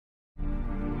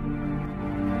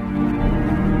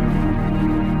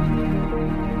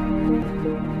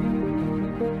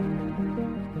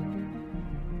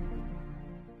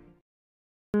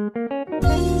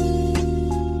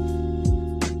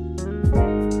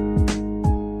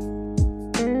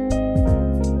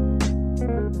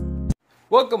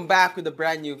Welcome back with a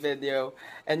brand new video,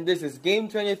 and this is game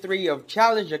 23 of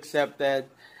Challenge Accepted,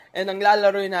 and ang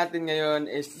lalaroin natin ngayon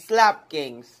is Slap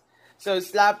Kings. So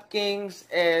Slap Kings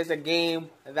is a game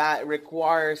that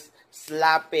requires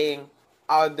slapping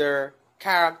other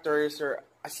characters, or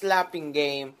a slapping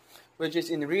game, which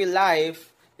is in real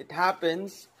life, it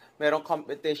happens, merong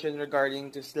competition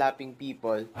regarding to slapping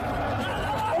people.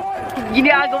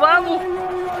 Ginagawa mo!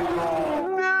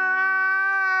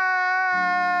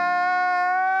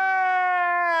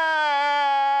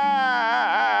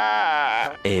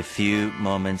 A few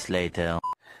moments later.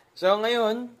 So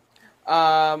ngayon,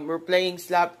 we're playing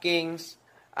Slap Kings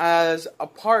as a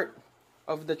part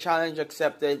of the Challenge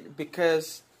Accepted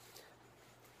because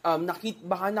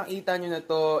baka nakita nyo na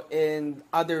to in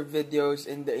other videos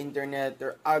in the internet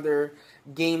or other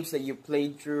games that you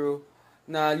played through,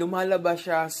 na lumalabas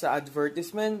siya sa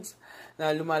advertisements,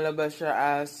 na lumalabas siya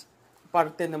as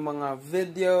parte ng mga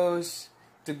videos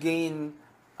to gain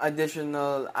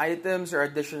additional items or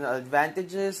additional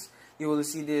advantages. You will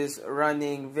see this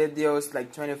running videos like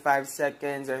 25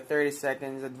 seconds or 30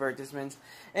 seconds advertisements.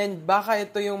 And baka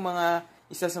ito yung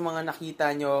isa sa mga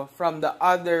nakita nyo from the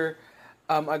other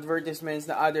advertisements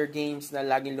na other games na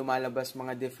laging lumalabas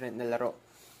mga different na laro.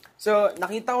 So,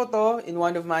 nakita ko to in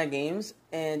one of my games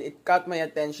and it caught my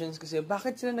attention kasi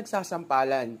bakit sila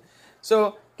nagsasampalan?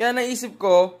 So, kaya naisip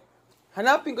ko,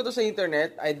 hanapin ko to sa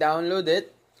internet, I download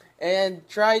it, and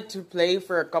try to play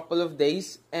for a couple of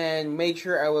days and make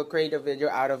sure I will create a video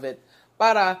out of it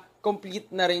para complete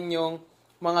na rin yung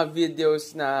mga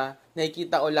videos na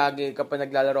nakikita ko lagi kapag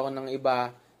naglalaro ko ng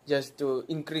iba just to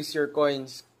increase your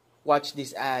coins. Watch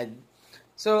this ad.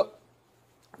 So,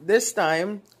 this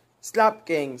time, Slap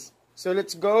Kings. So,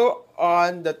 let's go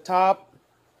on the top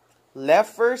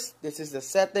left first. This is the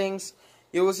settings.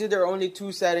 You will see there are only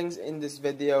two settings in this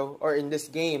video or in this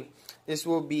game. This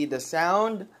will be the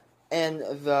sound and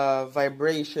the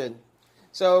vibration.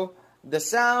 So, the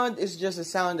sound is just a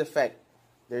sound effect.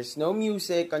 There's no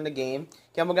music on the game.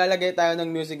 Kaya maglalagay tayo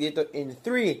ng music dito in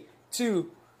 3,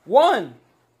 2, 1!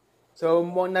 So,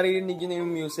 naririnig nyo na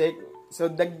yung music.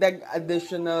 So, dagdag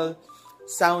additional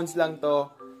sounds lang to.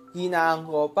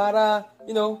 Hinaan ko para,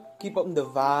 keep up the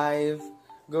vibe,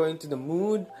 going to the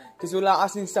mood. Kasi wala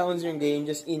kasing sounds yung game,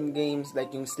 just in games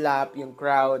like yung slap, yung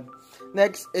crowd.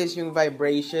 Next is yung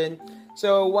vibration.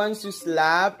 So, once you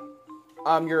slap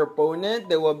your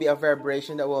opponent, there will be a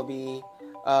vibration that will be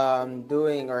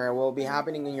doing or will be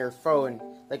happening in your phone,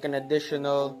 like an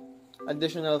additional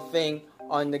thing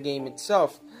on the game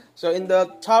itself. So, in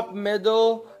the top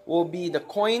middle will be the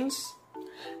coins.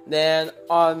 Then,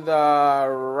 on the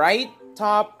right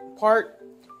top part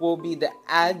will be the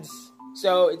ads.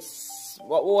 So, it's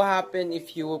what will happen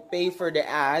if you pay for the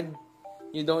ad.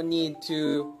 You don't need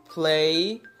to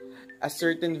play a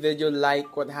certain video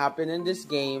like what happened in this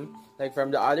game, like from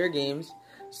the other games,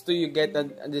 so you get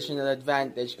an additional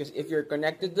advantage. Because if you're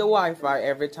connected to the Wi-Fi,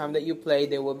 every time that you play,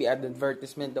 there will be an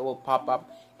advertisement that will pop up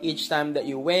each time that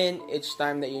you win, each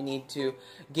time that you need to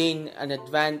gain an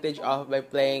advantage of by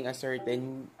playing a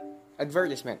certain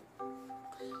advertisement.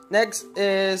 Next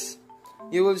is,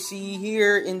 you will see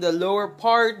here in the lower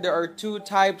part, there are two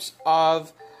types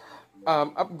of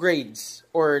upgrades,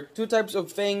 or two types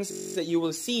of things that you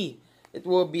will see. It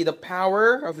will be the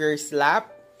power of your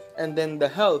slap and then the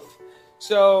health.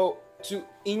 So to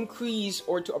increase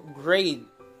or to upgrade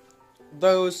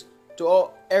those,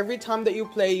 every time that you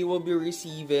play, you will be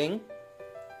receiving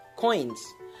coins.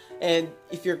 And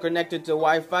if you're connected to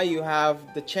Wi-Fi, you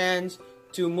have the chance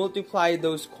to multiply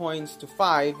those coins to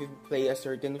 5 if you play a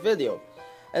certain video.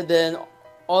 And then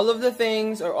all of the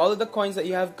things or all of the coins that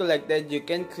you have collected, you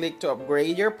can click to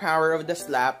upgrade your power of the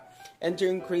slap and to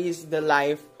increase the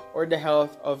life or the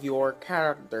health of your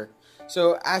character.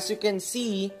 So as you can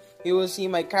see, you will see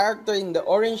my character in the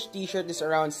orange t-shirt is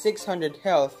around 600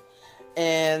 health,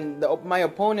 and my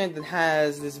opponent that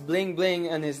has this bling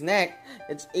bling on his neck,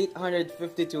 it's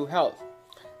 852 health,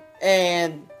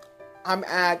 and I'm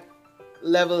at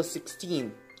level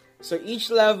 16. So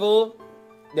each level,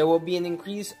 there will be an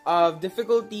increase of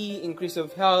difficulty, increase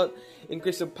of health,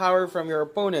 increase of power from your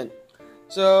opponent.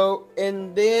 So,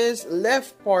 in this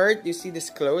left part, you see this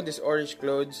orange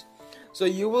clothes. So,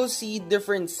 you will see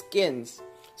different skins.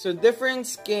 So, different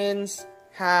skins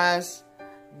has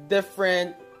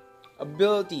different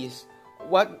abilities.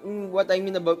 What I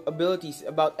mean about abilities,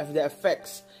 about the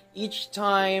effects. Each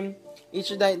time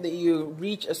that you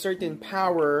reach a certain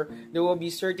power, there will be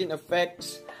certain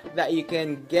effects that you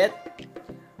can get,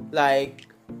 like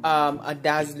a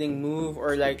dazzling move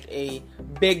or like a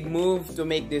big move to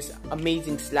make this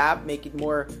amazing slap, make it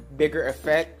more bigger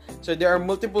effect. So there are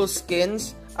multiple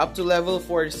skins up to level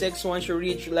 46. Once you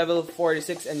reach level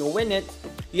 46 and win it,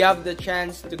 you have the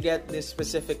chance to get this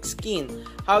specific skin.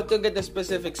 How to get the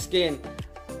specific skin?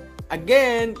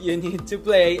 Again, you need to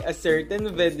play a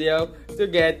certain video to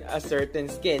get a certain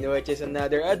skin, which is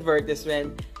another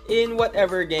advertisement in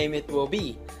whatever game it will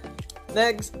be.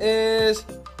 Next is,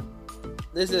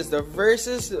 this is the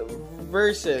versus.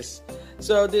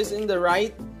 So this in the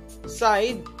right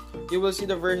side, you will see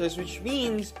the versus, which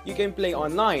means you can play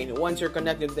online. Once you're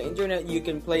connected to the internet, you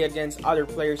can play against other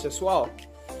players as well.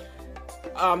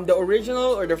 The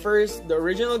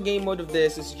original game mode of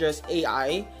this is just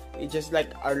AI. It's just like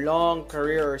a long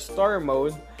career or star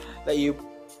mode that you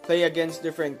play against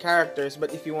different characters.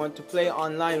 But if you want to play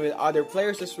online with other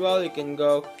players as well, you can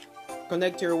go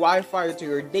connect your Wi-Fi to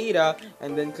your data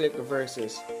and then click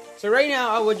versus. So right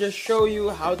now I will just show you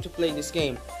how to play this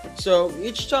game. So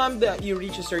each time that you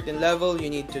reach a certain level, you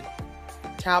need to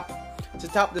tap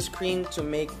the screen to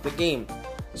make the game.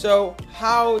 So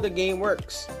how the game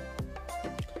works: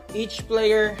 each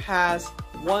player has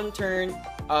one turn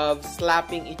of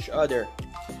slapping each other,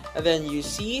 and then you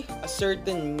see a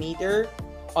certain meter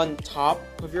on top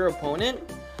of your opponent.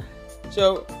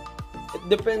 So it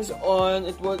depends on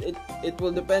it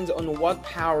will depend on what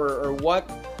power or what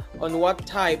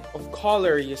type of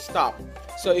color you stop.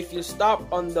 So if you stop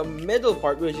on the middle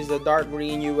part, which is the dark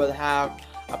green, you will have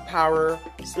a power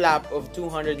slap of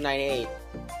 298.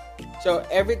 So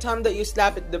every time that you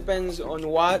slap, it depends on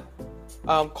what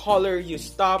color you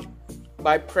stop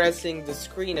by pressing the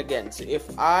screen again. So if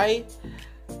I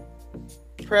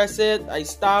press it, I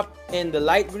stop in the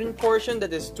light green portion,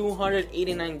 that is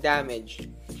 289 damage.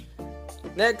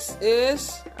 Next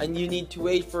is, and you need to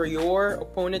wait for your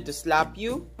opponent to slap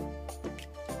you,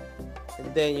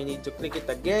 and then you need to click it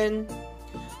again.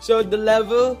 So the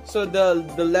level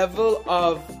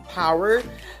of power,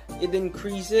 it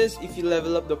increases if you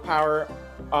level up the power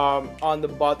on the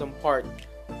bottom part.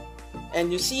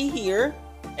 And you see here,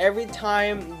 every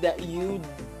time that you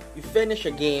finish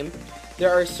a game,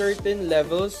 there are certain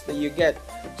levels that you get.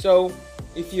 So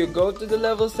if you go to the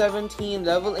level 17,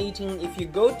 level 18, if you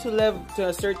go to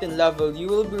a certain level, you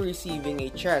will be receiving a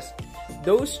chest.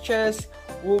 Those chests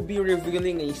will be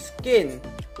revealing a skin,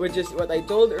 which is what I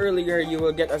told earlier. You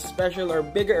will get a special or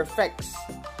bigger effects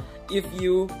if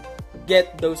you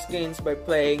get those skins by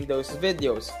playing those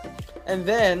videos. And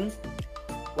then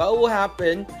what will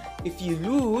happen if you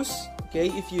lose? Okay,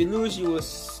 if you lose, you will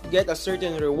get a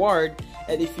certain reward,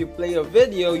 and if you play a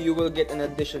video, you will get an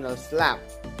additional slap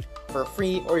for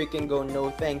free, or you can go no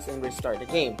thanks and restart the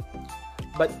game.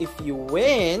 But if you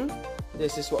win,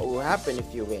 this is what will happen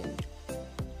if you win.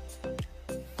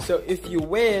 So if you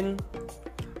win,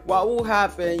 what will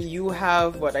happen? You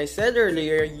have what I said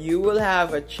earlier, you will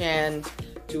have a chance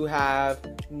to have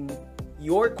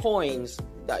your coins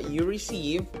that you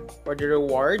receive, or the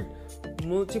reward,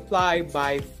 multiply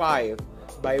by 5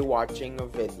 by watching a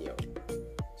video.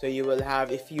 So you will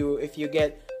have, if you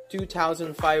get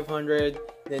 2,500,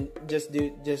 then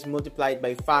just multiply it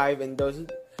by 5, and those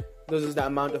is the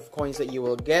amount of coins that you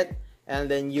will get, and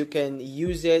then you can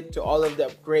use it to all of the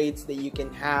upgrades that you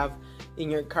can have in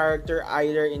your character,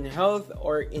 either in health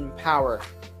or in power.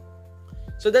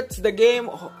 So that's the game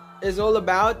is all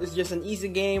about. It's just an easy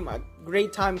game, a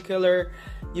great time killer.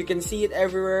 You can see it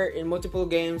everywhere in multiple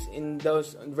games in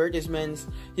those advertisements.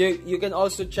 You can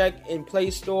also check in Play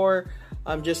Store.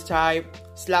 Just type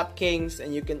Slap Kings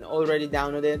and you can already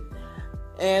download it.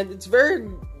 And it's very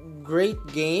great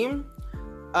game.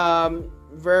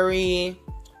 Very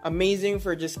amazing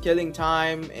for just killing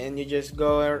time, and you just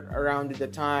go around with the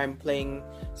time playing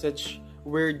such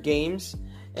weird games.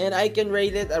 And I can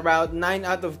rate it about 9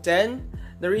 out of 10.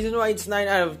 The reason why it's 9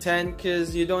 out of 10,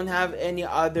 because you don't have any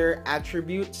other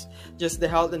attributes, just the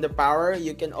health and the power.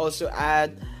 You can also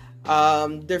add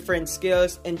different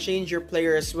skills and change your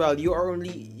player as well.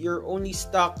 You're only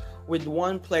stuck with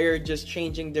one player, just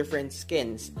changing different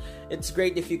skins. It's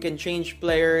great if you can change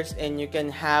players and you can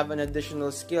have an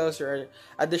additional skills or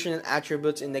additional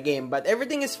attributes in the game. But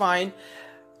everything is fine.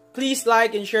 Please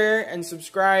like and share and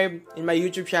subscribe in my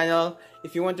YouTube channel.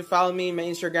 If you want to follow me in my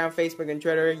Instagram, Facebook, and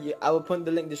Twitter, I will put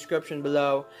the link in the description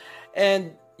below.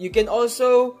 And you can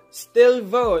also still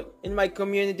vote in my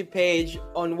community page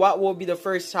on what will be the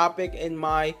first topic in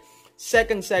my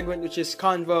second segment, which is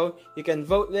Convo. You can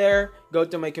vote there, go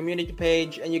to my community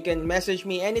page, and you can message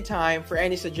me anytime for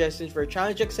any suggestions for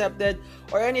Challenge Accepted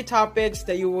or any topics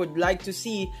that you would like to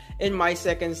see in my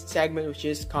second segment, which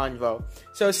is Convo.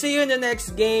 So see you in the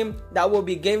next game. That will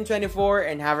be Game 24,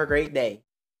 and have a great day.